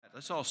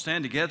Let's all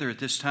stand together at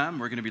this time.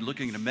 We're going to be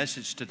looking at a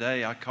message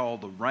today I call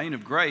The Reign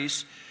of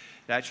Grace.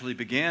 It actually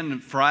began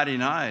Friday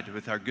night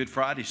with our Good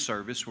Friday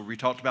service where we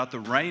talked about the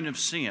reign of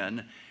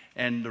sin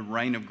and the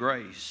reign of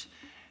grace.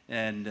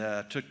 And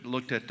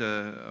looked at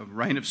the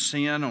reign of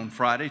sin on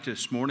Friday.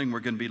 This morning we're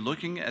going to be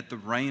looking at the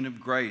reign of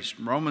grace.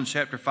 Romans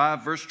chapter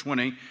 5, verse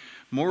 20.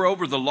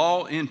 Moreover, the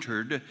law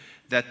entered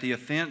that the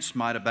offense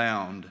might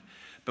abound.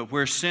 But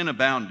where sin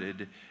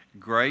abounded,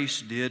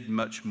 grace did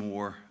much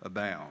more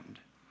abound.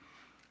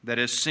 That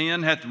as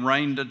sin hath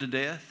reigned unto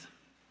death,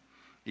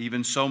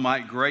 even so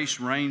might grace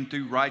reign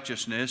through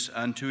righteousness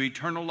unto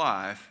eternal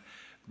life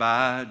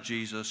by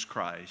Jesus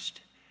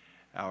Christ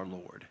our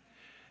Lord.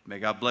 May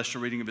God bless the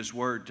reading of His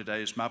Word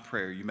today is my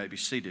prayer. You may be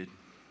seated.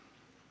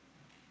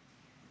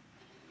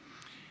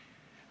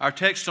 Our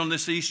text on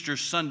this Easter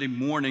Sunday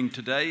morning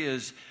today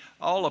is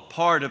all a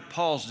part of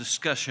Paul's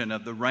discussion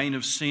of the reign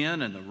of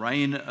sin and the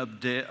reign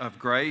of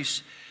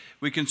grace.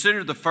 We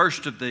consider the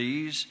first of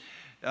these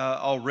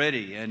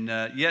already, and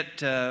yet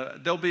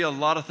there'll be a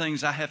lot of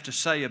things I have to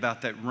say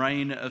about that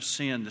reign of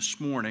sin this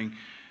morning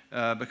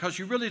because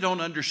you really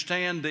don't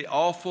understand the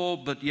awful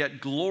but yet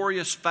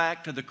glorious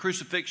fact of the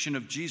crucifixion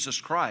of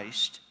Jesus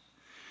Christ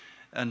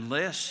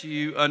unless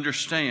you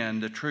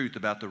understand the truth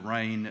about the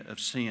reign of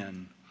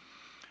sin.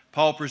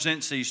 Paul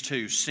presents these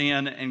two,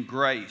 sin and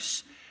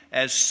grace,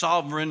 as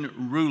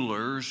sovereign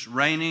rulers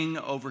reigning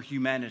over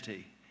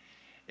humanity.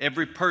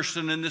 Every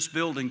person in this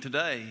building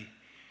today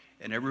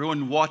and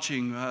everyone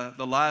watching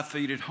the live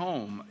feed at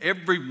home,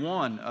 every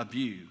one of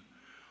you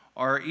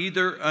are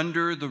either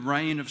under the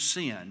reign of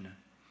sin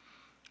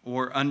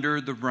or under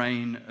the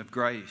reign of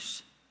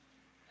grace.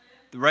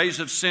 The reigns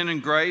of sin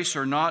and grace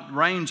are not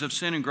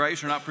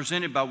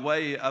presented by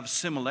way of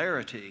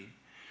similarity,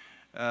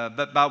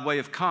 but by way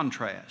of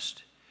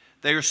contrast.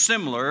 They are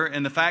similar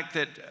in the fact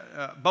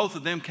that both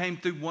of them came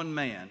through one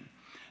man.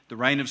 The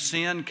reign of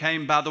sin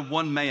came by the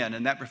one man,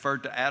 and that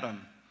referred to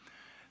Adam.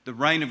 The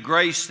reign of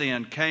grace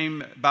then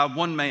came by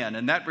one man,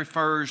 and that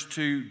refers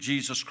to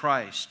Jesus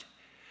Christ.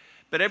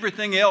 But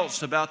everything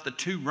else about the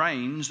two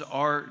reigns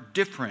are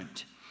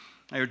different.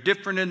 They are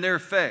different in their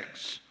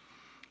effects.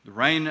 The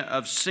reign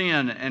of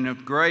sin and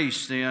of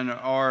grace then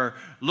are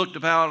looked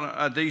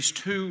about these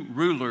two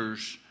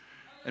rulers,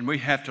 and we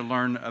have to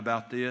learn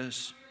about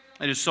this.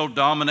 It is so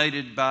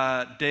dominated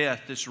by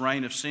death, this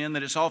reign of sin,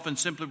 that it's often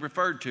simply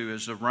referred to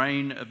as the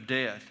reign of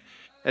death.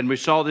 And we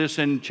saw this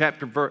in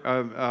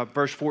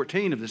verse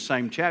 14 of the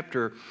same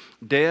chapter.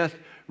 Death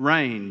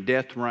reigned.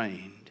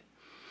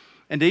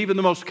 And even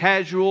the most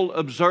casual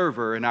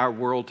observer in our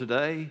world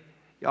today,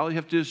 all you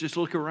have to do is just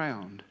look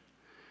around.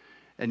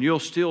 And you'll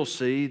still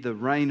see the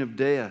reign of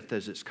death,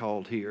 as it's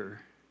called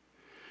here.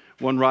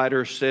 One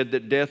writer said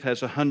that death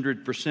has a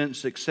 100%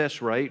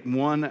 success rate.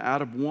 1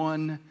 out of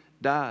 1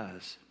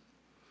 dies.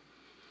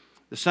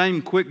 The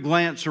same quick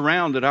glance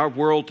around at our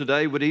world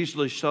today would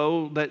easily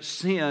show that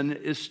sin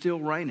is still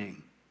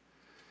reigning.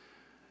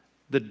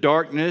 The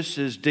darkness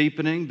is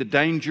deepening, the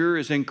danger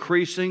is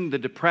increasing, the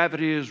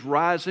depravity is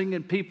rising,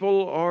 and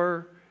people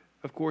are,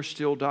 of course,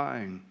 still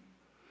dying.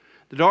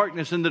 The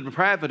darkness and the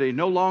depravity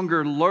no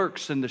longer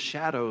lurks in the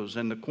shadows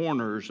and the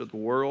corners of the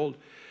world,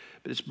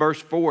 but it's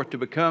burst forth to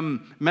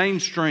become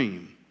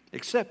mainstream,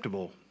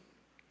 acceptable,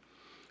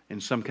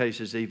 in some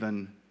cases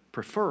even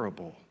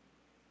preferable.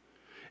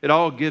 It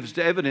all gives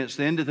evidence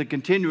then to the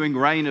continuing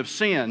reign of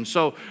sin.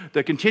 So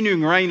the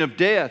continuing reign of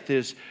death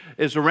is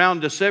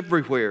around us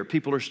everywhere.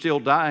 People are still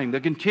dying. The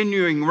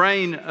continuing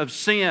reign of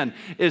sin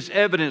is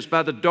evidenced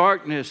by the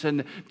darkness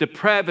and the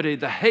depravity,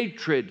 the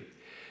hatred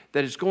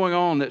that is going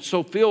on that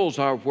so fills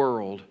our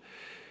world.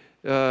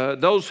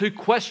 Those who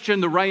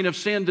question the reign of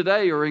sin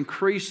today are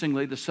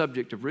increasingly the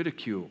subject of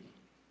ridicule,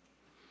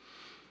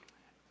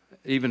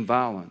 even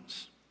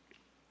violence.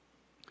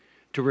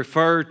 To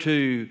refer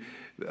to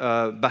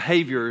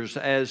behaviors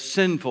as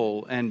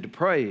sinful and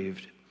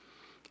depraved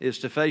is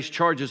to face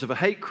charges of a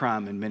hate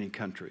crime in many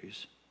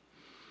countries.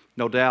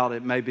 No doubt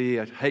it may be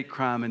a hate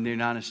crime in the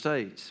United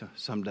States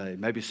someday,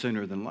 maybe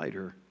sooner than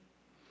later.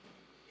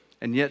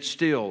 And yet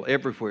still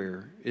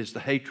everywhere is the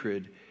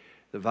hatred,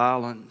 the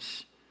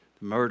violence,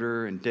 the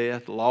murder and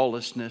death,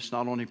 lawlessness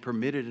not only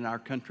permitted in our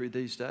country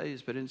these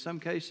days, but in some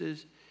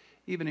cases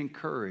even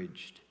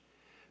encouraged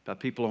by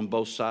people on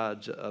both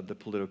sides of the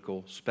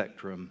political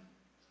spectrum.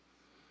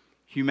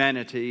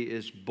 Humanity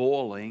is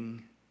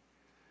boiling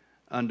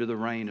under the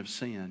reign of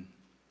sin.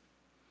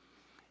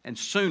 And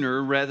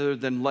sooner rather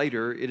than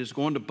later, it is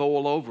going to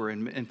boil over.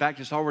 And in fact,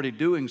 it's already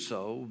doing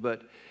so,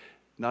 but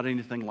not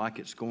anything like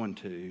it's going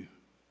to.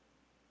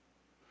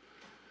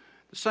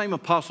 The same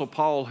Apostle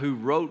Paul who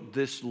wrote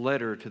this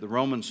letter to the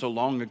Romans so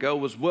long ago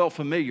was well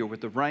familiar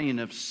with the reign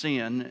of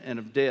sin and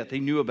of death. He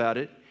knew about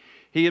it.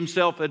 He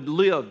himself had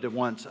lived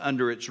once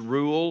under its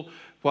rule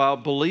while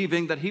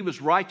believing that he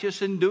was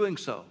righteous in doing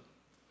so.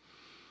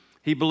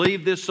 He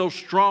believed this so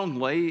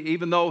strongly,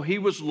 even though he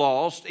was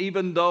lost,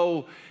 even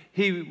though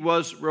he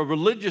was a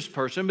religious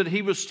person, but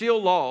he was still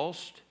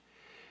lost.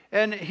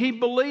 And he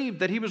believed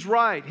that he was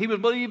right. He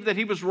believed that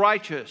he was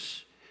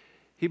righteous.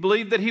 He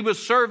believed that he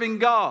was serving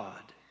God.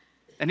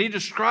 And he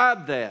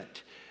described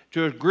that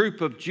to a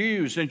group of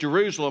Jews in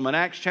Jerusalem in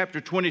Acts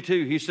chapter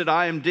 22. He said,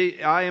 I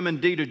am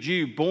indeed a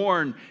Jew,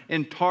 born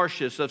in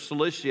Tarshish of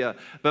Cilicia,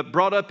 but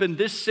brought up in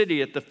this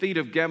city at the feet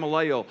of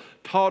Gamaliel,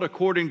 taught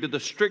according to the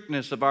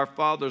strictness of our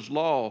father's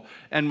law,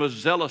 and was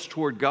zealous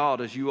toward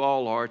God as you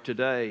all are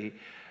today.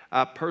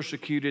 I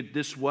persecuted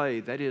this way,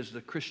 that is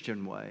the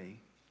Christian way.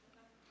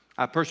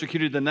 I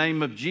persecuted the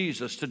name of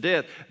Jesus to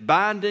death,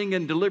 binding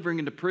and delivering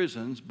into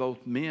prisons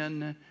both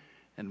men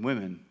and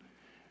women.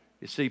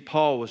 You see,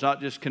 Paul was not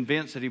just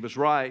convinced that he was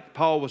right.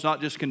 Paul was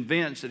not just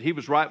convinced that he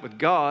was right with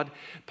God.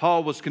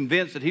 Paul was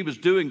convinced that he was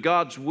doing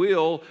God's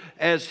will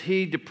as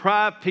he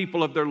deprived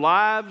people of their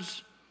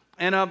lives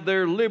and of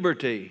their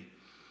liberty.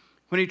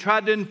 When he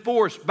tried to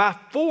enforce by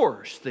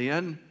force,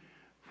 then,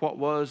 what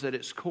was at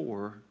its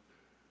core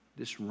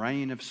this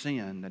reign of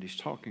sin that he's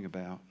talking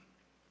about.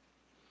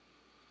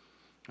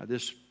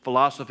 This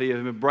philosophy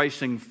of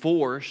embracing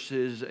force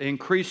is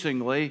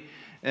increasingly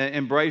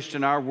embraced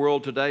in our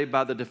world today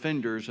by the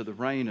defenders of the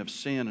reign of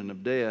sin and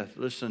of death.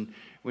 Listen,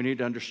 we need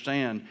to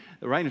understand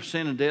the reign of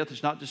sin and death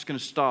is not just going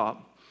to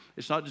stop.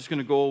 It's not just going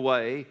to go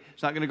away.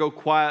 It's not going to go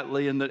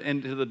quietly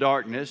into the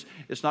darkness.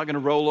 It's not going to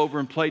roll over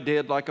and play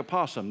dead like a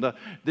possum.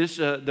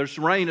 This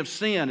reign of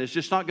sin is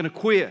just not going to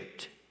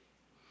quit.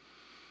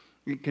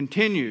 It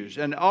continues,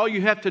 and all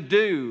you have to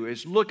do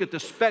is look at the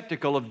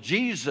spectacle of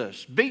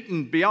Jesus,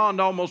 beaten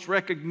beyond almost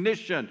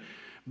recognition,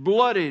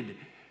 bloodied,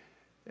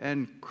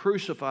 and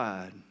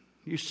crucified.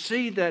 You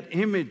see that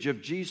image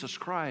of Jesus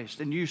Christ,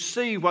 and you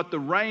see what the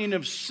reign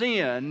of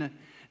sin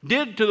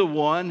did to the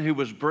one who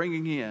was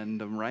bringing in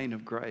the reign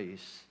of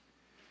grace.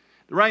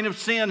 The reign of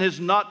sin has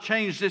not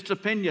changed its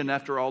opinion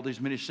after all these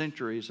many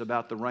centuries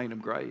about the reign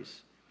of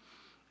grace.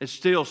 It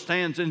still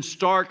stands in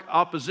stark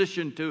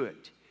opposition to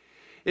it.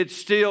 It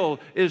still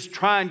is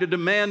trying to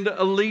demand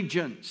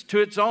allegiance to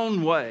its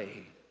own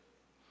way.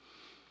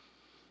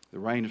 The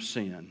reign of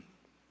sin.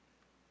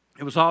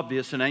 It was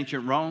obvious in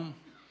ancient Rome.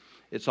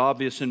 It's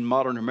obvious in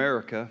modern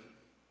America.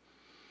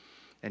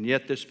 And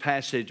yet this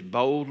passage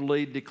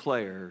boldly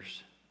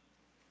declares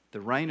the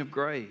reign of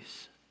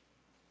grace.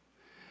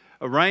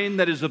 A reign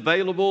that is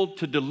available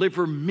to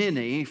deliver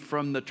many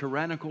from the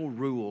tyrannical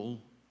rule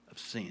of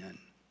sin.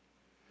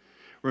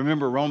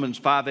 Remember, Romans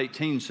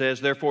 5:18 says,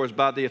 therefore, as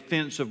by the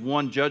offense of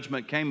one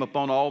judgment came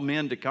upon all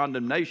men to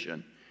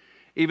condemnation,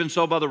 even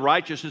so by the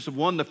righteousness of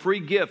one the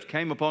free gift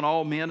came upon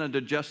all men unto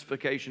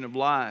justification of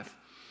life.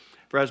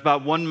 For as by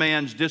one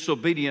man's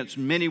disobedience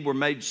many were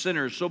made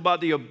sinners, so by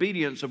the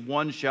obedience of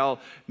one shall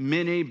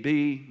many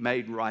be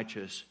made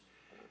righteous.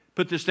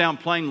 Put this down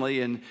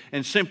plainly and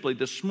simply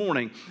this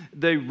morning.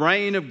 The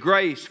reign of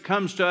grace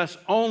comes to us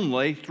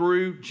only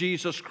through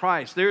Jesus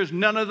Christ. There is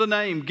none other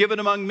name given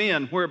among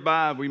men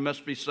whereby we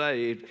must be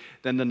saved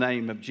than the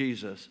name of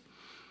Jesus.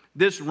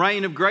 This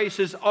reign of grace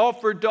is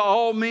offered to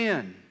all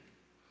men.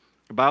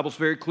 The Bible's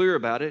very clear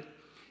about it.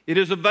 It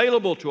is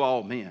available to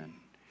all men.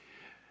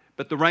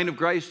 But the reign of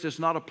grace does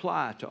not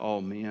apply to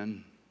all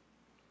men,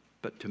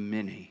 but to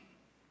many.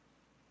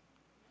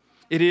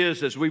 It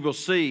is, as we will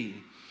see,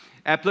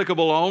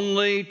 applicable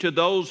only to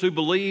those who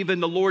believe in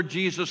the Lord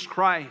Jesus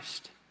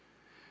Christ,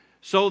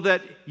 so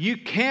that you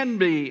can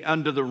be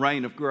under the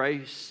reign of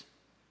grace.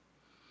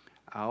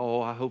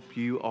 Oh, I hope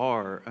you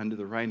are under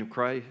the reign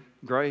of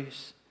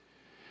grace.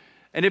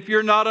 And if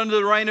you're not under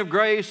the reign of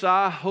grace,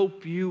 I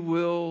hope you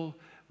will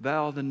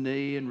bow the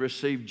knee and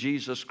receive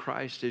Jesus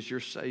Christ as your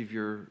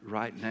Savior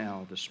right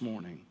now this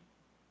morning.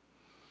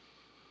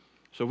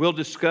 So we'll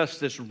discuss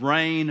this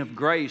reign of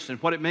grace and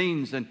what it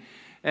means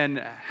and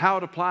how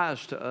it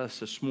applies to us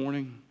this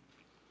morning.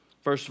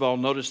 First of all,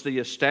 notice the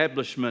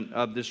establishment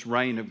of this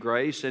reign of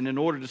grace. And in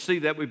order to see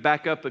that, we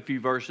back up a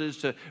few verses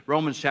to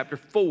Romans chapter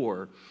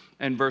 4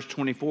 and verse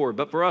 24.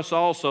 But for us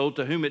also,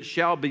 to whom it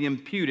shall be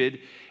imputed,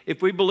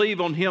 if we believe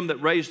on him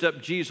that raised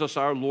up Jesus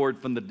our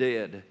Lord from the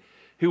dead,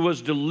 who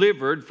was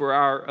delivered for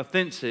our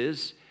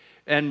offenses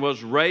and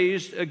was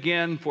raised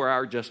again for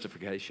our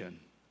justification.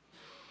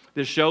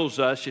 This shows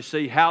us, you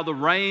see, how the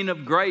reign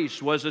of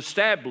grace was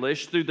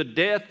established through the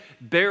death,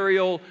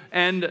 burial,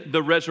 and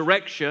the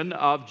resurrection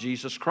of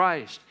Jesus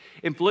Christ.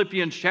 In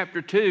Philippians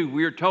chapter 2,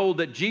 we are told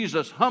that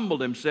Jesus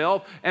humbled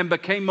himself and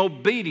became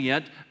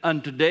obedient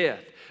unto death.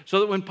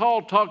 So that when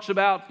Paul talks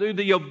about through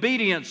the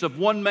obedience of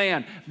one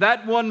man,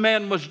 that one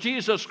man was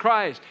Jesus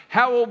Christ.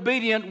 How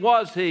obedient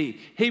was he?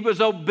 He was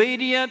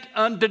obedient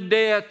unto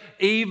death,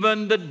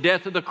 even the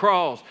death of the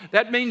cross.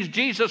 That means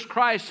Jesus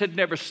Christ had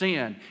never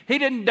sinned. He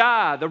didn't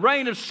die. The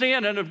reign of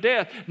sin and of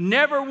death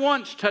never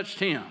once touched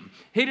him.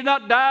 He did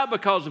not die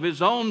because of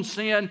his own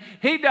sin.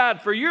 He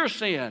died for your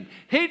sin.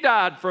 He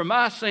died for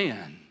my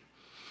sin.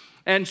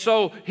 And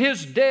so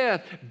his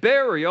death,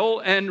 burial,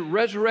 and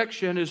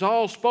resurrection is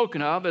all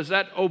spoken of as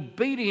that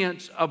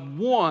obedience of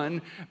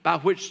one by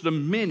which the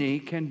many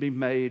can be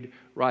made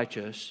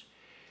righteous.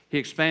 He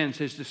expands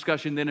his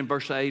discussion then in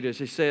verse 8 as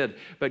he said,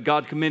 but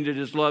God commended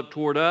his love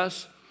toward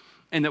us,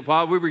 and that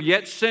while we were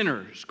yet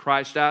sinners,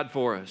 Christ died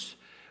for us.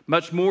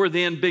 Much more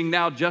then, being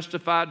now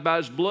justified by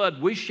his blood,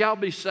 we shall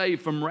be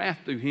saved from wrath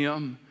through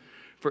him.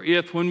 For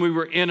if, when we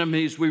were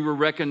enemies, we were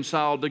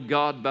reconciled to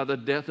God by the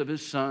death of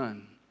his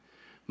Son,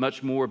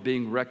 much more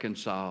being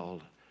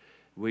reconciled,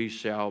 we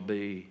shall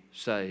be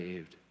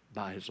saved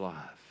by his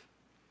life.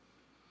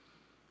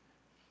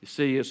 You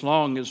see, as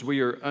long as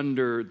we are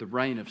under the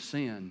reign of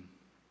sin,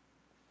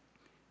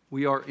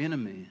 we are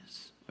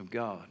enemies of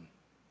God.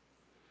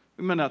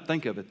 We may not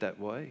think of it that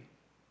way,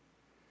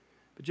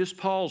 but just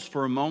pause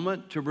for a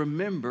moment to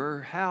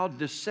remember how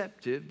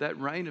deceptive that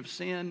reign of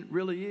sin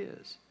really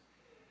is.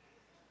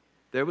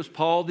 There was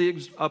Paul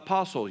the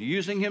apostle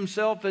using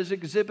himself as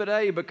exhibit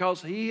A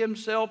because he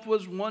himself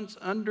was once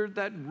under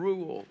that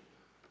rule.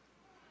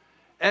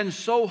 And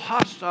so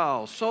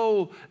hostile,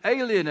 so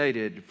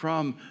alienated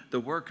from the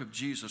work of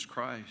Jesus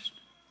Christ.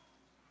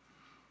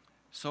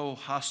 So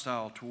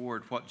hostile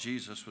toward what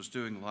Jesus was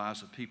doing in the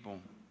lives of people.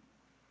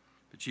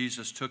 But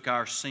Jesus took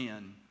our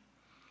sin.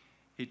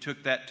 He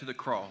took that to the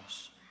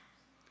cross.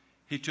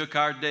 He took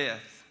our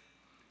death.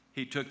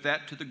 He took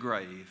that to the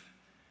grave.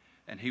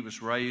 And he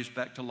was raised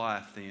back to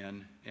life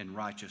then in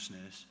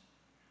righteousness,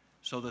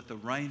 so that the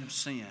reign of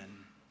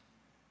sin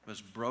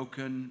was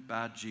broken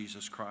by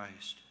Jesus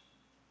Christ.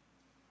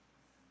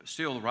 But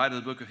still, the writer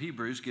of the book of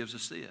Hebrews gives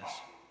us this.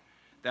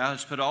 Thou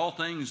hast put all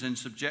things in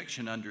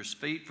subjection under his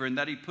feet, for in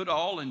that he put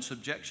all in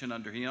subjection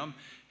under him,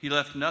 he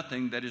left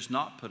nothing that is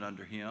not put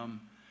under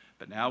him.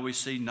 But now we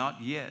see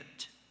not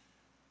yet,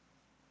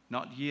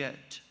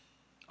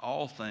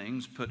 all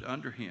things put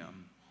under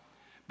him.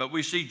 But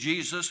we see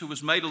Jesus, who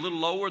was made a little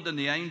lower than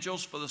the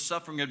angels for the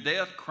suffering of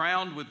death,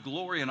 crowned with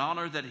glory and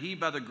honor, that he,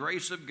 by the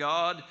grace of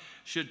God,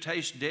 should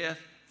taste death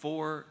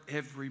for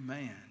every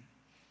man.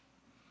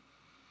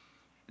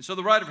 And so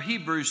the writer of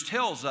Hebrews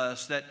tells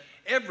us that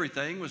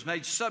everything was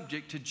made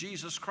subject to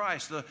Jesus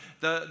Christ.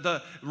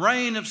 The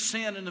reign of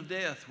sin and of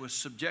death was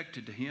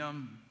subjected to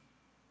him,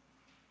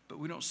 but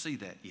we don't see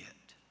that yet.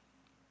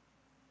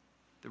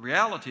 The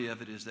reality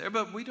of it is there,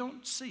 but we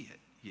don't see it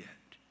yet.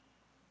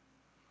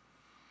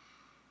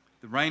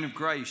 The reign of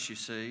grace, you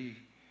see,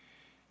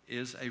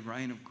 is a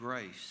reign of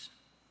grace.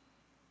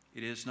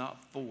 It is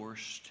not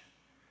forced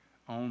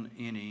on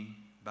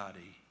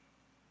anybody.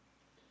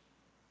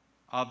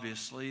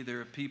 Obviously,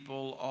 there are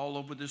people all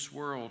over this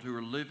world who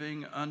are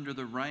living under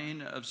the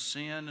reign of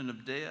sin and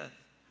of death,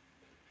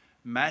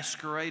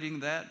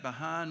 masquerading that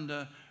behind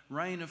a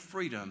reign of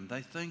freedom.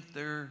 They think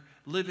they're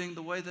living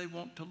the way they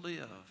want to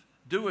live,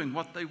 doing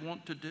what they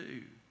want to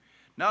do,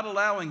 not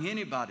allowing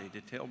anybody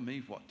to tell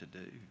me what to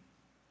do.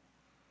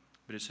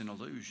 But it's an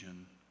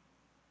illusion.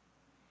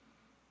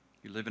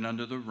 You're living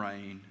under the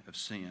reign of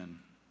sin.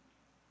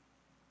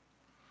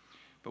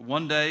 But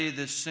one day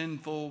this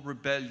sinful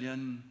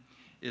rebellion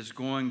is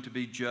going to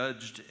be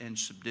judged and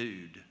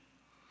subdued.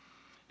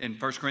 In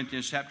 1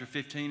 Corinthians chapter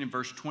 15 and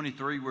verse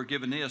 23, we're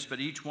given this, but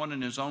each one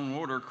in his own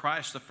order,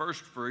 Christ the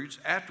first fruits,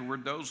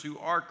 afterward those who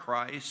are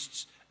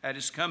Christ's at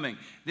his coming.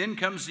 Then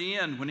comes the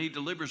end, when he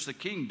delivers the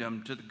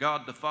kingdom to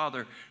God the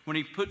Father, when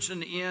he puts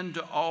an end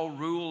to all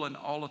rule and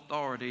all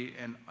authority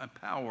and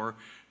power,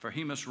 for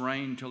he must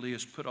reign till he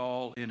has put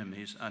all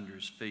enemies under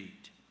his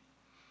feet.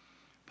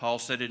 Paul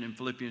said it in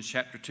Philippians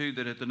chapter 2,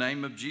 that at the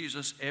name of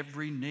Jesus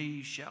every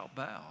knee shall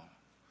bow.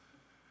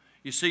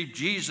 You see,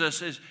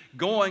 Jesus is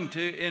going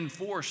to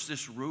enforce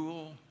this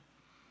rule.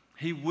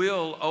 He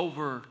will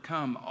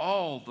overcome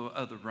all the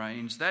other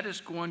reigns. That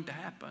is going to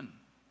happen.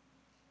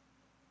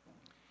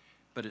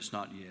 But it's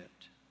not yet.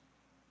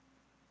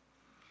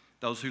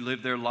 Those who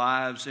live their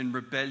lives in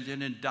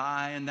rebellion and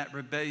die in that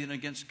rebellion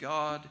against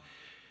God,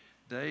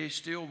 they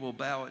still will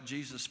bow at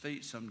Jesus'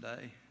 feet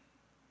someday.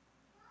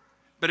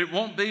 But it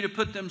won't be to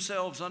put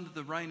themselves under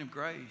the reign of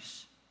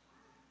grace.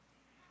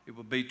 It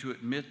will be to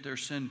admit their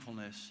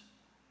sinfulness,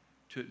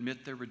 to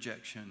admit their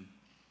rejection,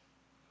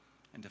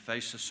 and to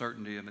face the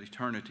certainty of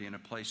eternity in a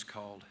place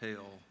called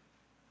hell.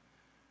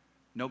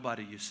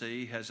 Nobody, you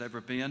see, has ever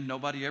been,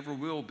 nobody ever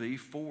will be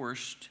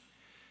forced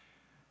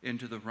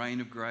into the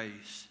reign of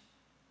grace.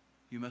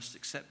 You must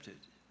accept it.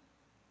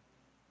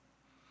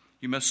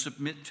 You must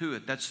submit to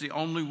it. That's the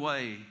only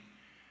way.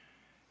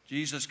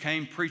 Jesus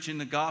came preaching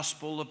the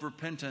gospel of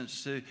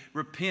repentance. To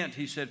repent,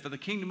 he said, for the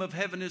kingdom of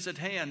heaven is at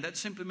hand. That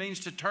simply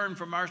means to turn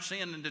from our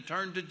sin and to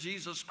turn to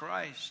Jesus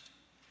Christ.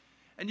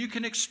 And you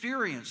can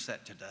experience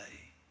that today.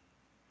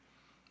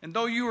 And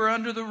though you are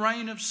under the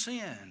reign of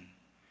sin,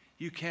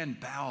 you can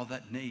bow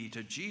that knee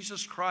to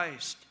Jesus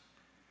Christ,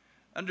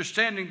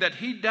 understanding that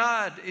he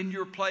died in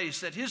your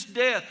place, that his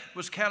death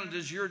was counted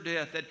as your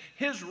death, that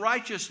his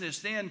righteousness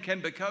then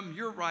can become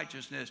your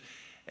righteousness,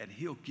 and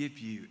he'll give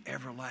you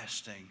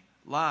everlasting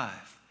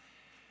life.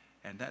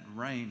 And that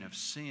reign of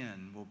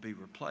sin will be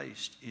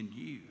replaced in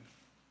you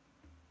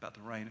by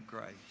the reign of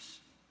grace.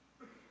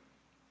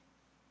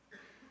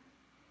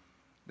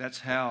 That's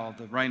how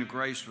the reign of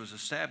grace was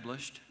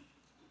established.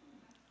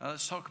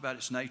 Let's talk about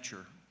its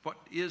nature. What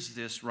is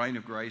this reign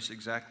of grace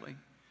exactly?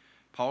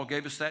 Paul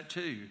gave us that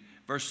too.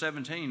 Verse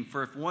 17,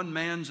 for if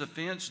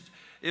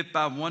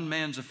by one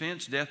man's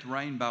offense death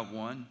reigned by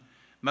one,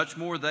 Much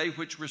more they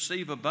which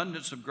receive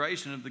abundance of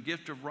grace and of the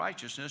gift of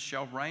righteousness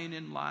shall reign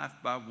in life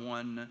by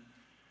one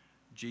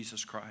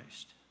Jesus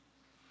Christ.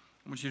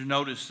 I want you to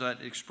notice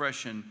that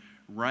expression,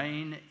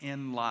 reign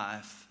in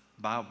life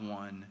by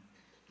one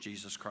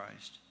Jesus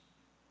Christ.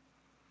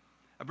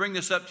 I bring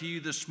this up to you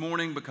this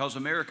morning because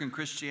American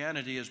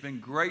Christianity has been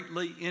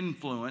greatly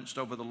influenced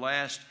over the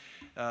last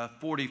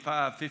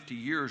 45, 50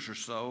 years or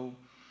so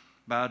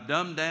by a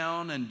dumbed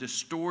down and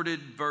distorted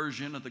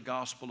version of the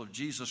gospel of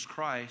Jesus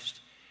Christ,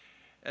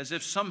 as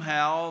if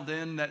somehow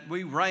then that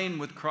we reign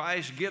with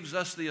Christ gives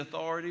us the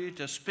authority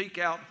to speak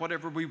out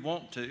whatever we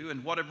want to,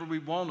 and whatever we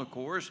want, of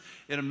course,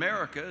 in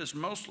America is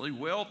mostly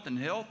wealth and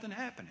health and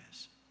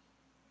happiness.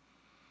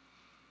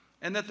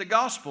 And that the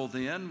gospel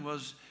then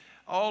was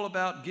all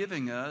about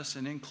giving us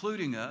and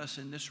including us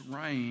in this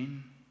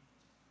reign.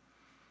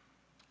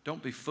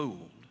 Don't be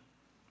fooled.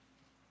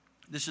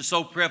 This is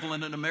so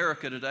prevalent in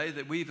America today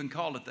that we even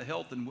call it the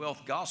health and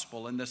wealth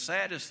gospel. And the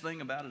saddest thing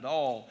about it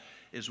all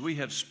is we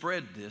have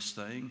spread this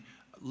thing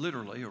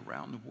literally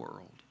around the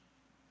world.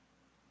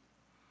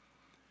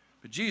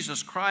 But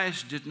Jesus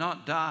Christ did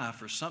not die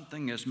for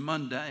something as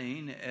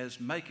mundane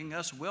as making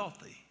us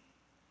wealthy.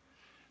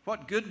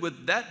 What good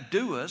would that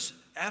do us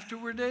after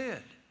we're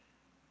dead?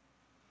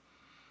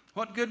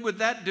 What good would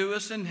that do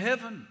us in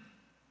heaven?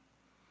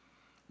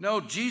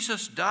 No,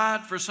 Jesus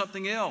died for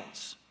something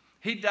else.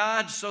 He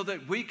died so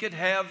that we could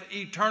have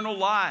eternal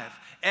life.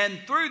 And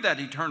through that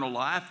eternal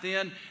life,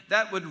 then,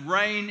 that would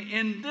reign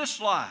in this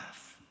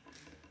life.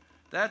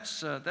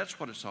 That's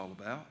what it's all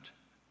about.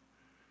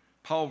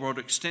 Paul wrote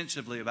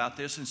extensively about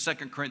this in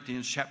 2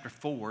 Corinthians chapter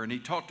 4, and he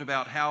talked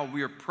about how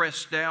we are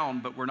pressed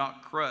down, but we're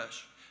not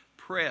crushed.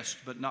 Pressed,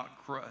 but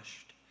not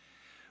crushed.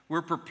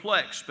 We're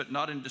perplexed, but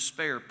not in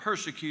despair.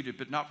 Persecuted,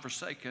 but not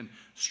forsaken.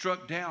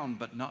 Struck down,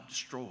 but not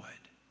destroyed.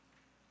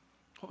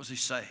 What was he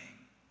saying?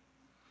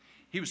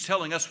 He was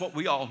telling us what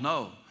we all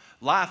know.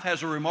 Life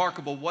has a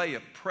remarkable way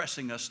of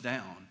pressing us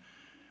down.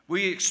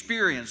 We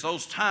experience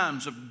those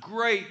times of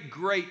great,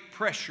 great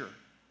pressure.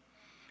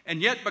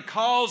 And yet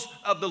because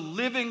of the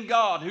living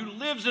God who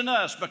lives in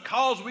us,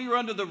 because we are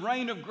under the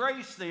reign of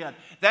grace then,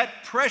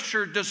 that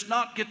pressure does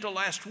not get the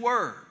last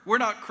word. We're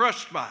not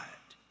crushed by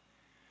it.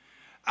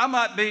 I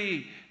might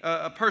be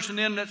a person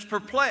in that's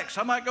perplexed.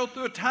 I might go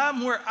through a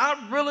time where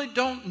I really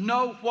don't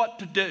know what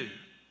to do.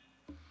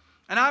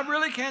 And I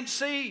really can't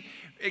see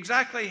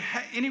exactly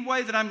any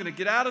way that I'm going to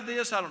get out of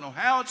this. I don't know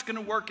how it's going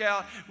to work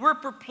out. We're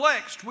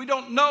perplexed. We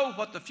don't know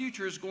what the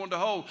future is going to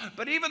hold.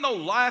 But even though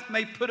life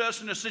may put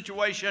us in a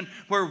situation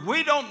where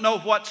we don't know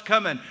what's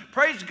coming,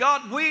 praise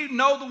God, we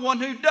know the one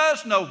who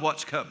does know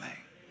what's coming.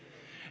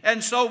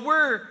 And so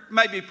we're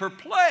maybe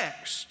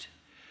perplexed,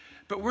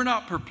 but we're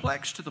not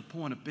perplexed to the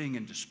point of being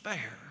in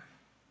despair.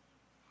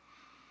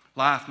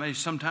 Life may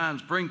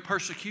sometimes bring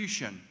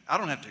persecution. I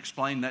don't have to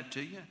explain that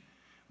to you.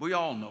 We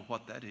all know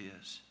what that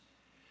is.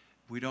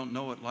 We don't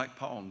know it like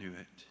Paul knew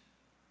it,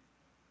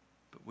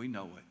 but we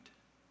know it.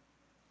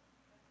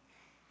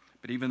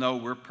 But even though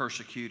we're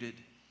persecuted,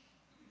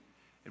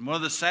 and one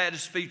of the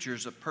saddest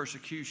features of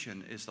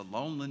persecution is the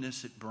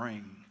loneliness it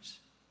brings.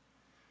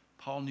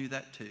 Paul knew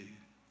that too.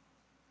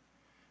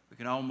 We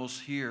can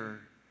almost hear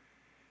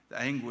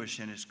the anguish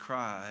in his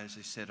cry as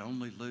he said,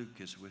 "Only Luke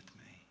is with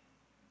me.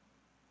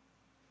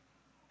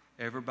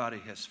 Everybody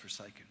has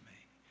forsaken me."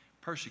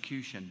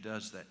 Persecution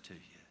does that to you.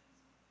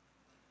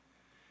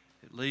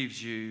 It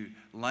leaves you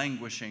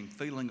languishing,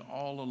 feeling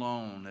all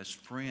alone as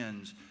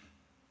friends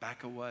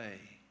back away.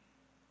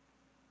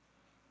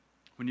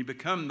 When you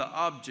become the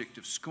object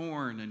of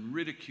scorn and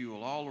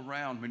ridicule all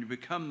around, when you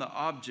become the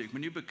object,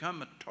 when you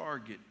become a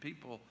target,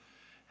 people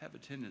have a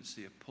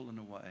tendency of pulling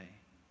away.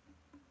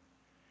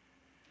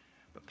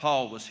 But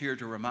Paul was here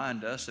to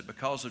remind us that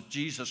because of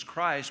Jesus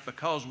Christ,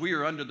 because we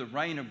are under the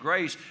reign of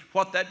grace,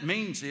 what that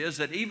means is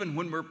that even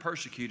when we're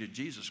persecuted,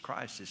 Jesus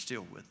Christ is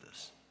still with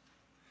us.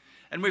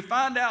 And we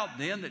find out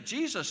then that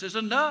Jesus is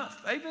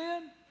enough.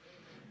 Amen?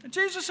 And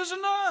Jesus is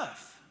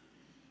enough.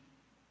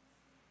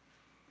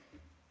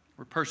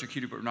 We're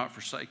persecuted but we're not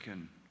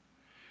forsaken.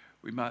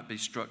 We might be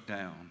struck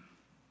down.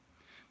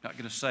 I'm not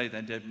going to say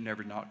that they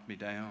never knocked me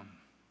down,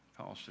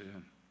 Paul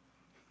said.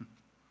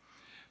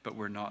 But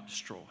we're not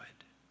destroyed.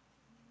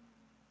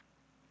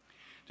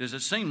 Does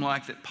it seem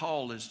like that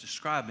Paul is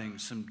describing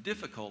some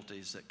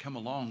difficulties that come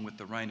along with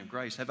the reign of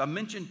grace? Have I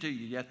mentioned to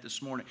you yet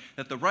this morning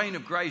that the reign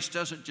of grace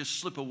doesn't just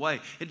slip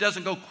away? It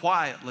doesn't go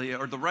quietly,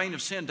 or the reign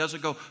of sin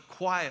doesn't go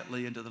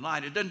quietly into the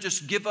night. It doesn't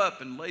just give up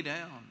and lay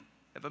down.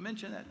 Have I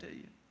mentioned that to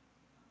you?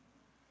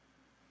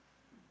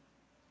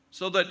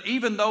 So that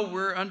even though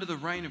we're under the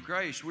reign of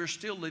grace, we're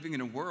still living in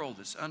a world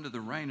that's under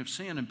the reign of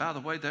sin. And by the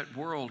way, that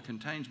world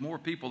contains more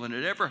people than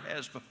it ever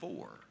has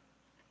before.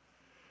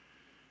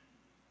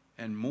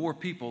 And more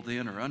people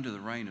then are under the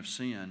reign of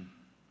sin.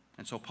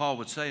 And so Paul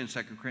would say in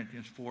 2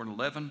 Corinthians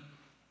 4:11,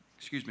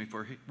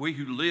 for we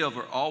who live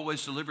are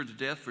always delivered to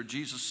death for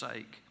Jesus'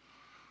 sake,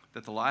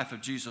 that the life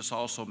of Jesus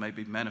also may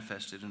be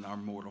manifested in our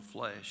mortal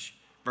flesh.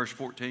 Verse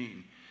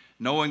 14,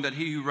 knowing that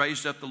he who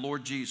raised up the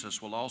Lord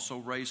Jesus will also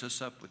raise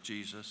us up with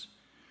Jesus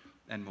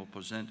and will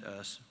present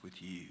us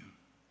with you.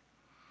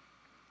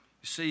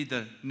 You see,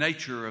 the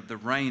nature of the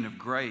reign of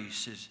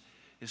grace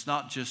is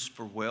not just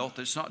for wealth,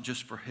 it's not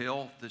just for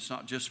health, it's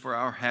not just for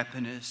our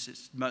happiness,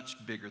 it's much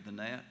bigger than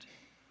that.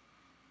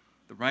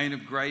 The reign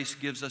of grace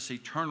gives us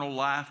eternal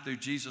life through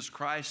Jesus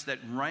Christ that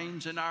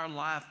reigns in our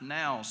life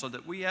now, so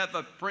that we have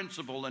a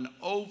principle, an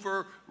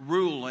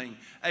overruling,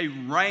 a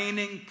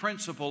reigning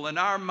principle in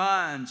our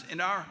minds, in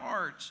our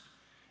hearts,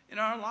 in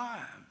our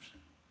lives,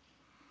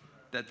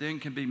 that then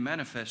can be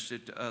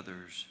manifested to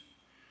others,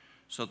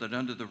 so that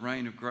under the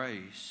reign of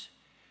grace,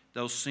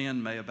 though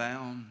sin may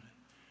abound,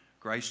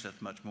 grace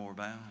doth much more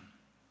abound.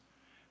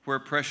 Where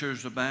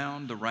pressures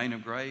abound, the reign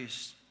of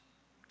grace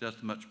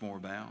doth much more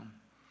abound.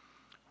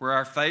 Where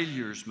our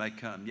failures may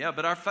come,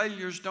 but our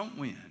failures don't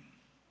win,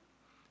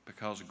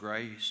 because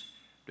grace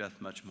doth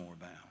much more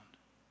abound.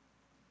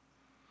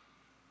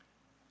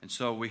 And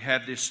so we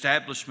have the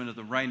establishment of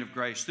the reign of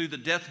grace through the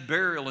death,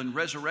 burial, and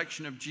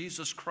resurrection of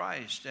Jesus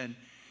Christ. And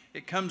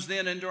it comes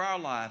then into our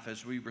life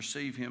as we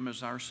receive Him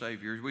as our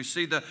Savior. We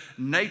see the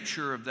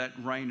nature of that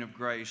reign of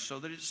grace, so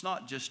that it's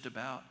not just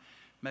about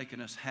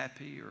making us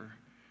happy or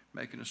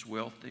making us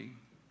wealthy.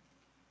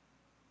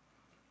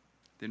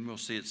 Then we'll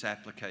see its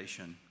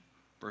application.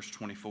 Verse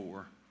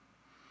 24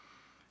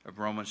 of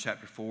Romans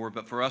chapter 4.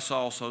 But for us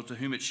also, to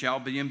whom it shall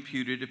be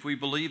imputed, if we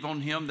believe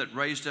on Him that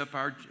raised up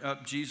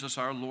Jesus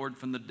our Lord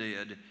from the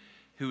dead,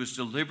 who was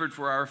delivered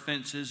for our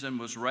offenses and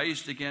was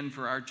raised again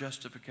for our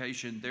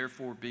justification,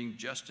 therefore being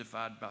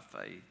justified by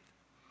faith,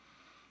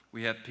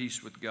 we have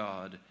peace with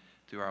God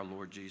through our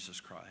Lord Jesus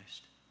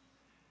Christ.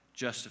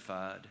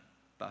 Justified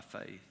by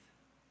faith.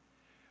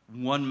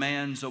 One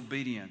man's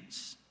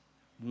obedience,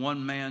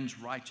 one man's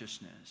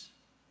righteousness,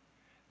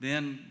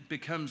 then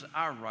becomes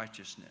our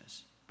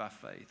righteousness by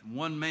faith.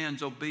 One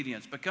man's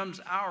obedience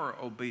becomes our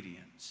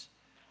obedience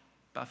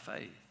by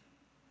faith.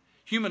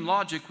 Human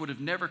logic would have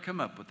never come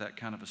up with that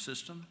kind of a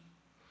system.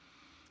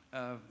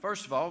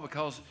 First of all,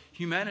 because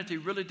humanity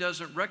really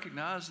doesn't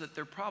recognize that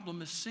their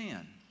problem is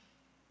sin.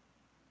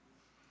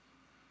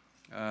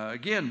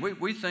 Again,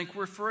 we think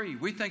we're free.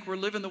 We think we're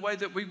living the way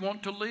that we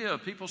want to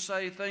live. People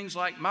say things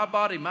like, my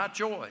body, my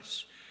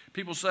choice.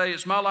 People say,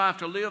 it's my life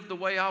to live the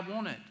way I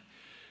want it.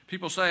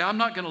 People say, I'm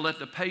not going to let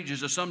the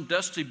pages of some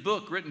dusty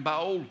book written by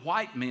old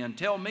white men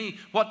tell me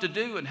what to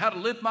do and how to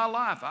live my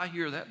life. I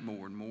hear that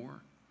more and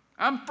more.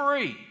 I'm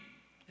free.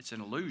 It's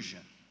an illusion.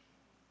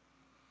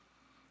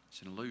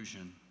 It's an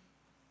illusion.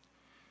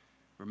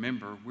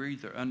 Remember, we're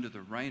either under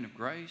the reign of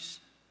grace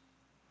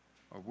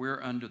or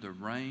we're under the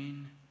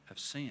reign of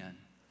sin.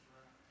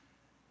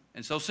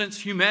 And so since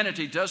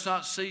humanity does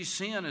not see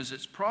sin as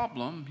its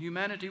problem,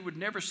 humanity would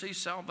never see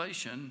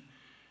salvation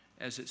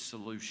as its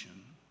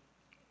solution.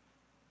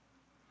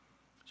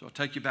 So I'll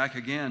take you back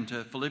again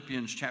to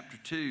Philippians chapter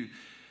 2,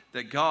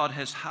 that God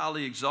has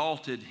highly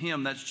exalted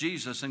Him, that's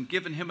Jesus, and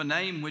given Him a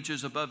name which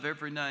is above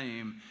every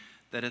name,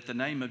 that at the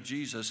name of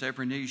Jesus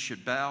every knee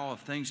should bow, of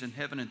things in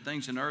heaven and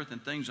things in earth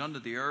and things under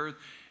the earth,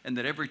 and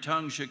that every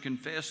tongue should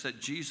confess that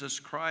Jesus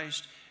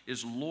Christ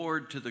is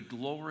Lord, to the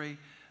glory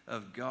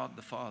of God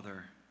the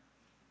Father.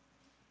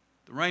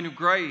 The reign of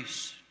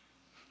grace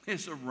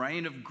is a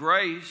reign of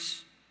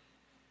grace.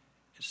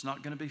 It's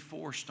not going to be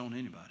forced on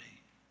anybody.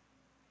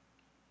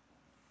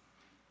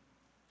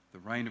 The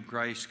reign of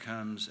grace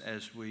comes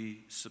as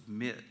we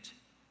submit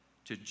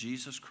to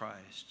Jesus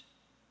Christ,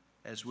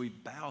 as we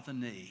bow the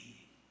knee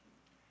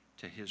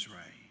to His reign.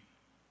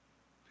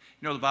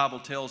 You know, the Bible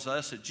tells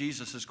us that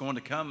Jesus is going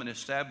to come and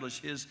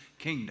establish His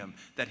kingdom,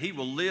 that He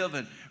will live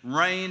and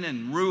reign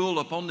and rule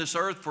upon this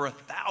earth for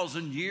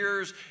 1,000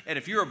 years. And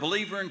if you're a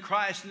believer in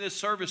Christ in this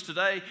service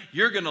today,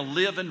 you're going to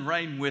live and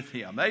reign with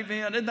Him.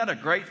 Amen? Isn't that a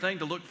great thing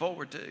to look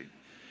forward to?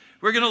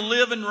 We're going to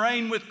live and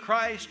reign with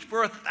Christ for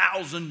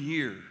 1,000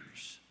 years.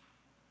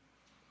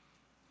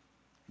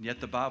 And yet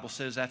the Bible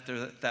says after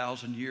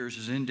 1,000 years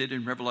is ended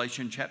in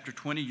Revelation chapter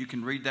 20, you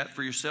can read that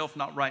for yourself,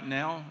 not right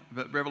now,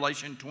 but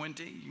Revelation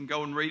 20, you can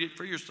go and read it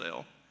for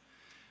yourself.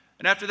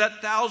 And after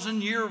that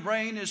 1,000-year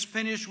reign is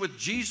finished with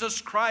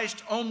Jesus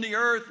Christ on the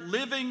earth,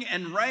 living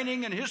and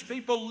reigning, and His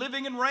people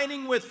living and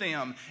reigning with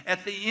Him,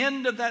 at the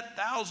end of that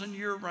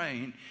 1,000-year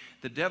reign,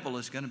 the devil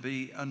is going to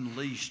be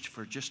unleashed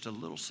for just a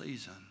little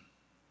season.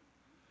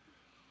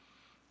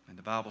 And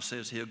the Bible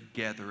says He'll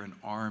gather an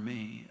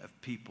army of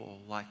people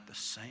like the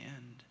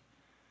sand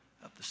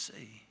of the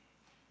sea.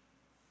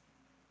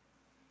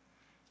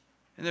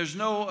 And there's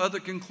no other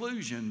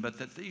conclusion but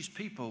that these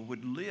people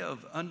would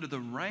live under the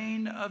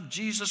reign of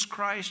Jesus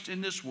Christ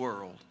in this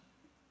world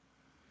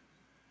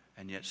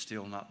and yet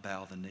still not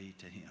bow the knee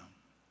to Him.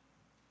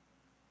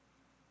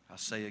 I'll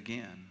say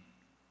again,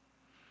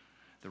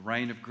 the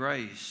reign of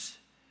grace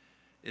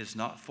is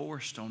not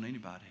forced on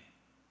anybody.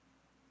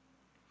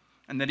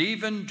 And that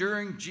even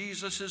during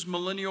Jesus'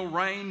 millennial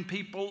reign,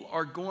 people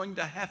are going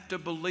to have to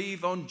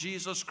believe on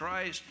Jesus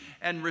Christ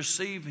and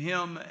receive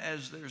Him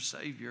as their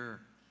Savior.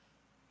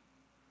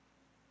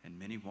 And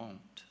many won't.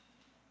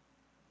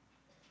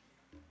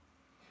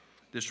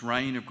 This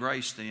reign of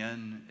grace,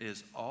 then,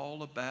 is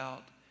all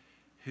about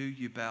who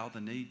you bow the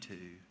knee to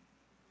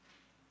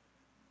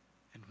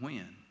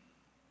when.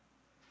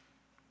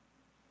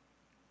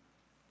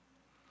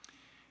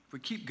 If we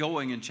keep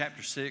going in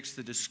chapter 6,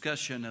 the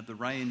discussion of the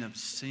reign of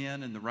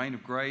sin and the reign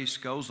of grace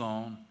goes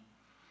on.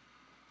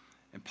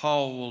 And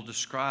Paul will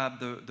describe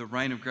the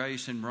reign of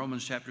grace in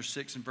Romans chapter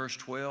 6 and verse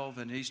 12.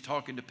 And he's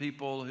talking to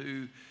people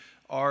who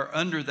are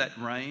under that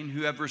reign,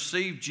 who have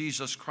received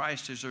Jesus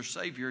Christ as their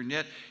Savior. And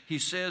yet he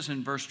says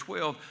in verse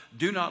 12,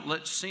 do not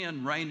let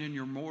sin reign in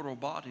your mortal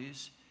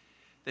bodies,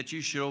 that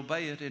you should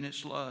obey it in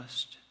its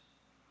lust.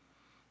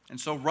 And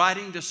so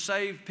writing to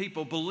save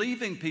people,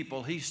 believing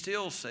people, he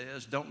still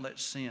says, don't let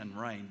sin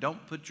reign.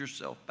 Don't put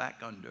yourself back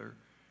under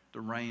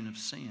the reign of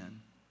sin.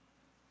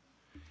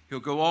 He'll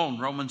go on,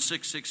 Romans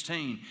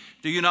 6:16.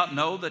 Do you not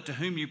know that to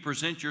whom you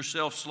present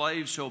yourselves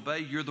slaves to obey,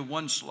 you're the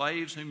one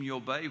slaves whom you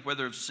obey,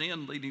 whether of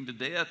sin leading to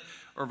death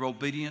or of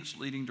obedience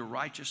leading to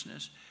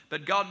righteousness?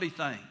 But God be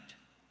thanked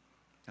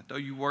that though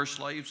you were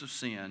slaves of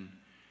sin,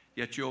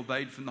 yet you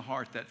obeyed from the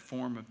heart that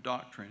form of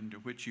doctrine to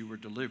which you were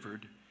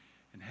delivered.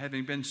 And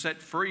having been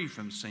set free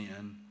from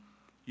sin,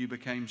 you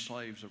became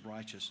slaves of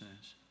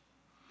righteousness.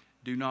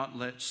 Do not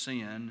let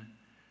sin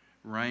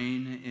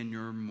reign in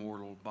your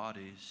mortal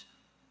bodies.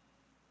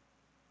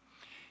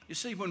 You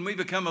see, when we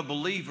become a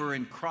believer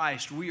in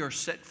Christ, we are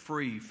set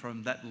free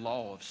from that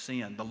law of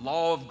sin, the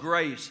law of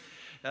grace,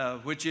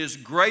 which is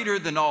greater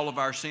than all of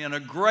our sin. A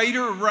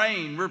greater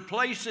reign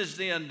replaces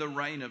then the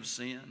reign of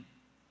sin.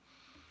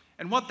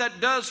 And what that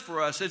does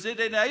for us is it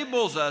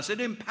enables us, it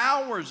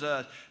empowers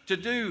us to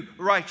do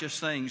righteous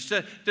things,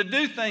 to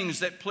do things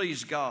that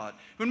please God.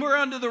 When we're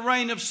under the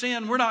reign of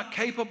sin, we're not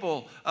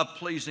capable of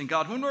pleasing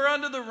God. When we're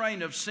under the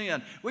reign of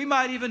sin, we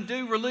might even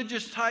do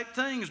religious type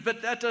things,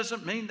 but that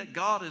doesn't mean that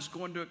God is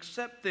going to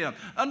accept them.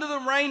 Under the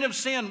reign of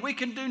sin, we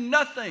can do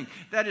nothing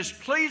that is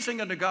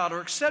pleasing unto God or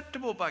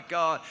acceptable by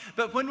God.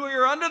 But when we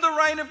are under the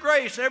reign of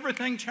grace,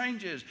 everything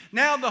changes.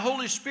 Now the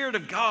Holy Spirit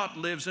of God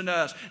lives in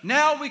us.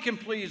 Now we can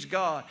please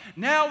God.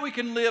 Now we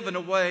can live in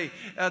a way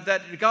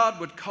that God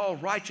would call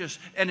righteous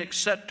and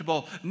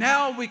acceptable.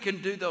 Now we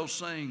can do those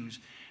things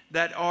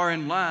that are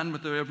in line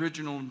with the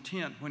original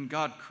intent when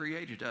God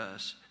created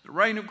us. The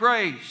reign of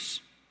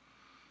grace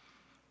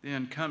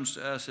then comes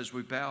to us as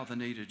we bow the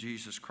knee to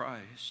Jesus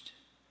Christ.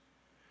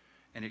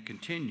 And it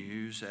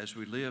continues as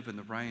we live in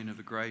the reign of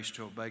the grace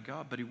to obey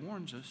God. But he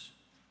warns us.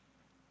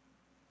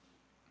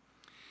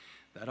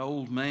 That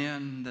old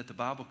man that the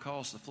Bible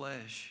calls the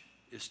flesh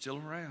is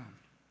still around.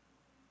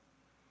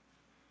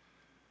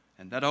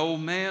 And that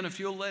old man,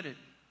 if you'll let it,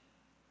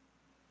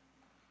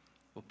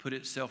 will put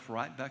itself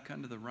right back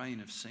under the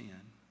reign of sin.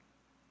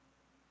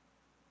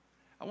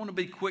 I want to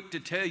be quick to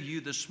tell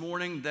you this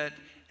morning that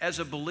as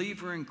a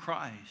believer in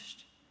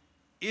Christ,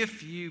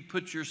 if you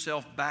put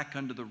yourself back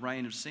under the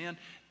reign of sin,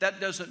 that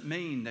doesn't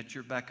mean that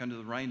you're back under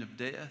the reign of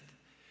death,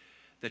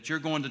 that you're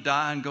going to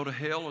die and go to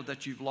hell, or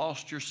that you've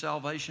lost your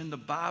salvation. The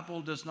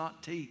Bible does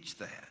not teach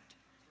that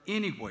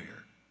anywhere.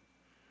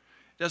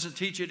 It doesn't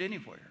teach it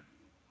anywhere.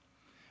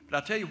 But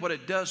I'll tell you what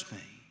it does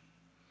mean.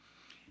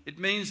 It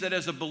means that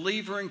as a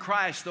believer in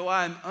Christ, though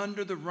I am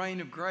under the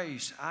reign of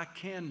grace, I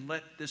can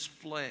let this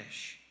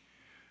flesh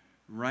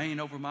reign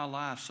over my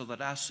life so that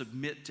I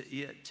submit to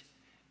it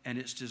and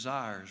its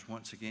desires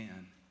once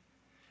again.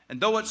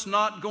 And though it's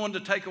not going to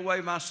take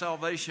away my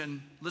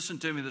salvation, listen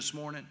to me this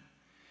morning,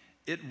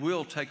 it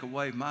will take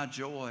away my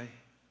joy.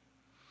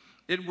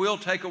 It will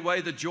take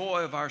away the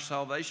joy of our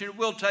salvation. It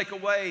will take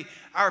away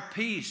our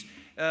peace,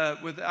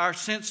 with our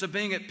sense of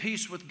being at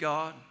peace with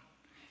God.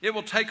 It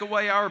will take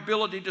away our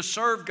ability to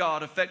serve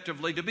God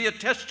effectively, to be a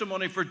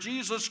testimony for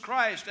Jesus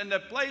Christ. And the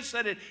place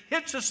that it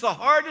hits us the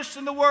hardest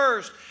and the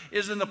worst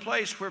is in the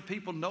place where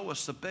people know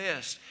us the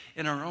best,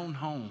 in our own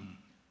home,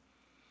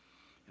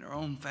 in our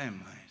own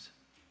families,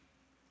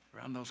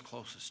 around those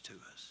closest to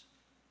us.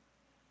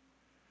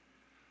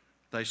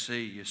 They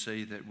see, you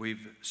see, that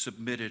we've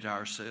submitted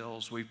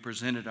ourselves, we've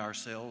presented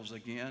ourselves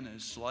again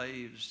as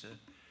slaves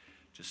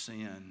to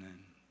sin. And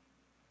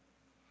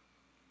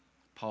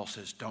Paul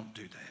says, don't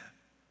do that.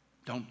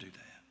 Don't do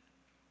that.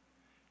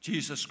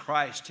 Jesus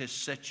Christ has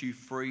set you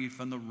free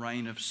from the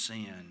reign of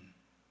sin.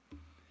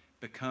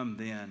 Become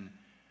then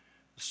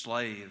the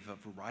slave of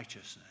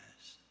righteousness.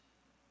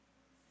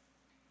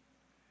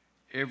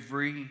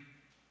 Every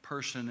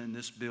person in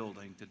this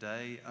building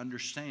today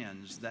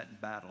understands that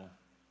battle.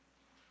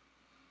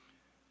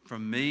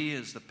 From me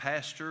as the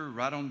pastor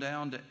right on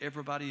down to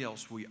everybody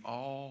else, we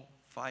all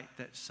fight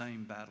that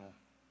same battle.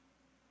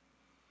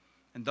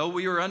 And though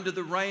we are under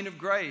the reign of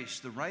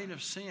grace, the reign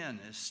of sin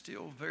is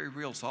still very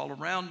real. It's all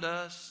around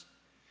us,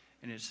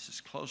 and it's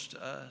as close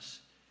to us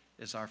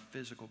as our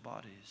physical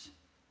bodies.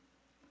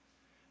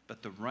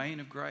 But the reign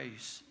of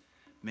grace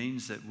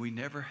means that we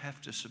never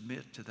have to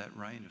submit to that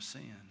reign of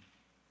sin.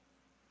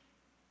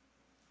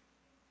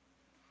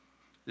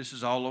 This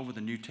is all over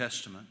the New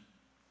Testament.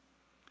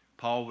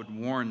 Paul would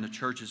warn the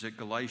churches at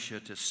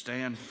Galatia to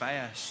stand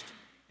fast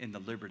in the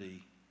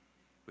liberty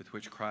with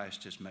which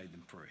Christ has made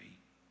them free.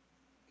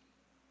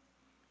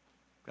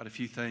 Got a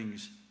few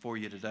things for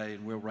you today,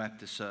 and we'll wrap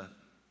this up.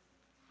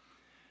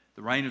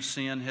 The reign of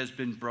sin has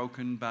been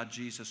broken by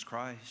Jesus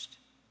Christ.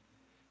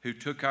 who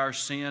took our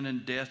sin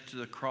and death to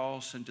the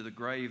cross and to the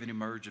grave and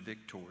emerged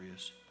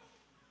victorious.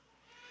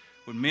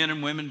 When men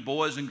and women,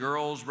 boys and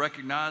girls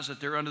recognize that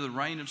they're under the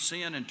reign of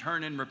sin and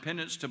turn in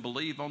repentance to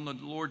believe on the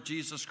Lord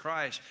Jesus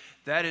Christ,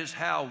 that is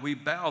how we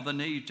bow the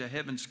knee to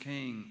heaven's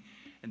King.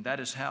 And that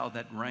is how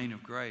that reign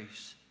of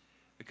grace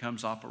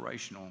becomes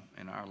operational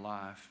in our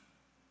life.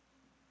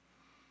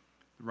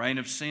 The reign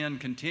of sin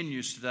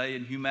continues today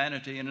in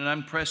humanity in an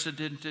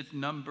unprecedented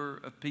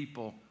number of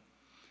people,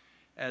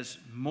 as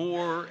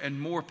more and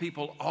more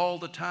people all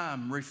the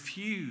time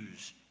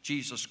refuse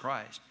Jesus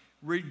Christ,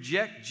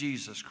 reject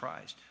Jesus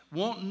Christ,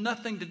 want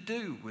nothing to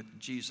do with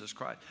Jesus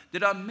Christ.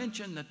 Did I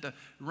mention that the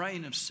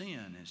reign of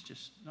sin is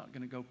just not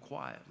going to go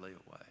quietly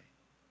away?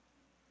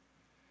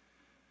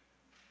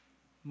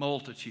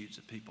 Multitudes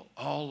of people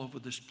all over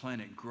this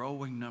planet,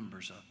 growing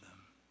numbers of them,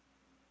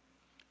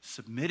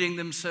 submitting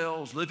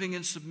themselves, living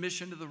in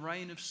submission to the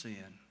reign of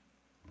sin,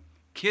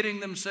 kidding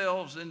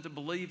themselves into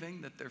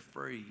believing that they're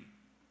free,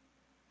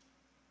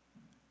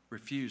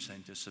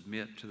 refusing to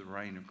submit to the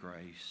reign of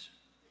grace.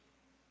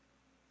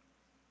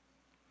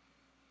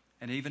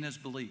 And even as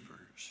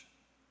believers,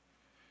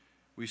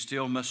 we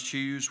still must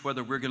choose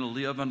whether we're going to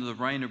live under the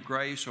reign of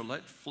grace or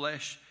let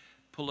flesh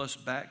pull us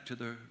back to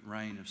the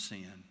reign of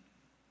sin.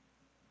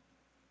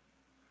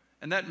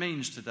 And that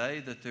means today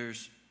that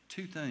there's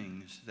two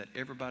things that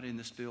everybody in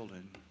this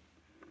building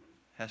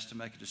has to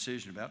make a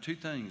decision about. Two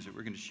things that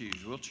we're going to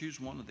choose. We'll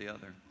choose one or the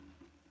other.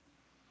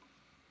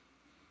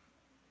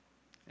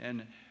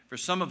 And for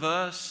some of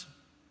us,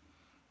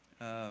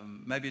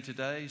 maybe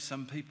today,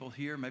 some people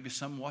here, maybe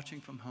some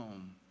watching from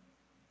home,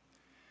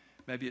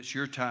 maybe it's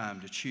your time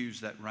to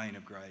choose that reign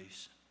of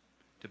grace,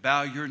 to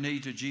bow your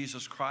knee to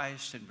Jesus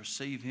Christ and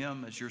receive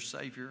Him as your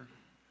Savior.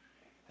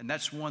 And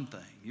that's one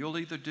thing. You'll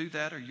either do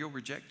that or you'll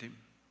reject Him.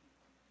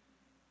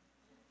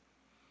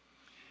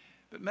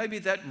 But maybe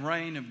that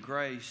reign of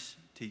grace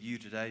to you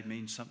today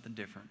means something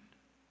different.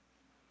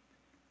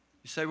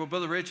 You say, well,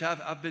 Brother Rich,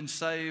 I've been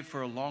saved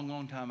for a long,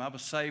 long time. I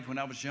was saved when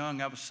I was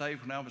young. I was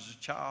saved when I was a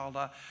child.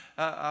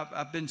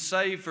 I've been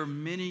saved for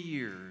many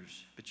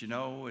years. But you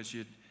know, as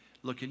you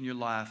look in your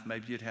life,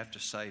 maybe you'd have to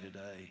say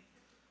today,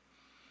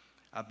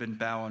 I've been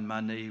bowing my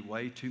knee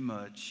way too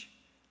much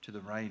to the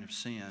reign of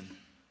sin.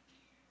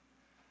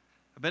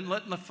 I've been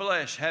letting the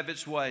flesh have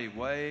its way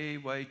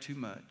way too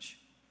much.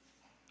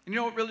 And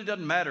you know, it really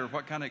doesn't matter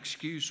what kind of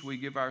excuse we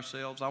give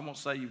ourselves. I won't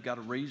say you've got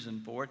a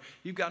reason for it.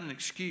 You've got an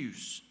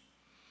excuse.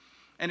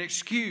 An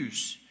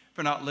excuse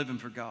for not living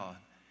for God.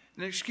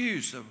 An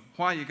excuse of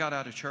why you got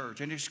out of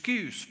church. An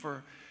excuse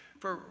for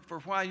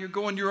why you're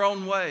going your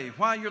own way.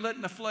 Why you're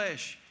letting the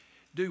flesh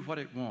do what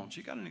it wants.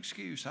 You got an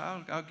excuse.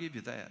 I'll give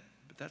you that.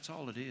 But that's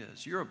all it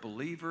is. You're a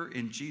believer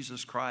in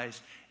Jesus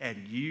Christ,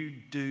 and you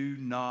do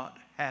not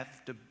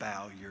have to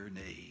bow your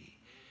knee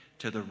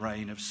to the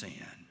reign of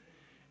sin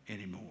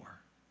anymore.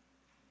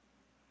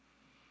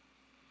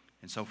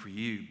 And so for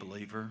you,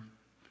 believer,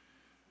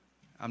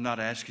 I'm not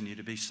asking you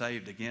to be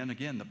saved again.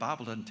 Again, the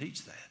Bible doesn't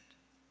teach that.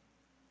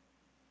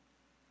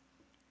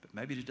 But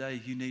maybe today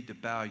you need to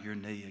bow your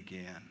knee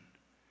again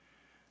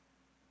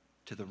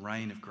to the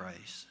reign of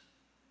grace.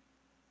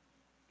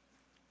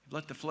 You've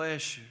let the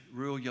flesh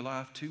rule your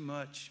life too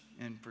much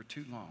and for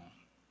too long.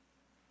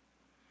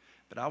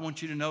 But I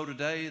want you to know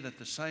today that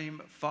the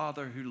same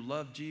Father who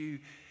loved you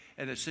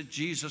and that sent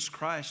Jesus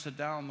Christ to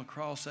die on the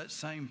cross, that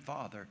same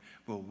Father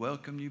will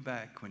welcome you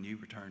back when you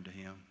return to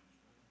Him.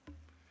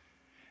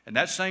 And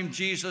that same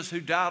Jesus who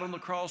died on the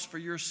cross for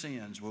your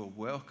sins will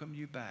welcome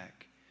you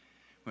back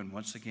when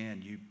once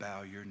again you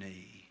bow your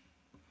knee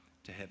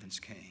to heaven's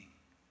King.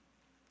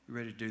 You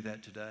ready to do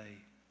that today?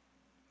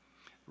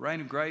 The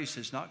reign of grace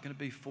is not going to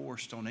be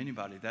forced on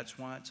anybody. That's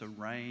why it's a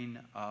reign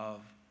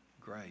of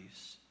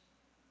grace.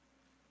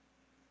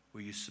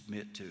 Will you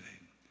submit to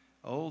Him?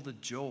 Oh, the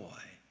joy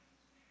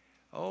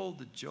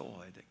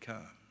that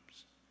comes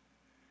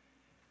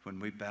when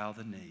we bow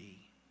the knee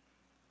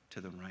to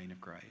the reign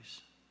of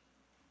grace.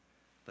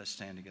 Let's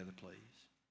stand together, please.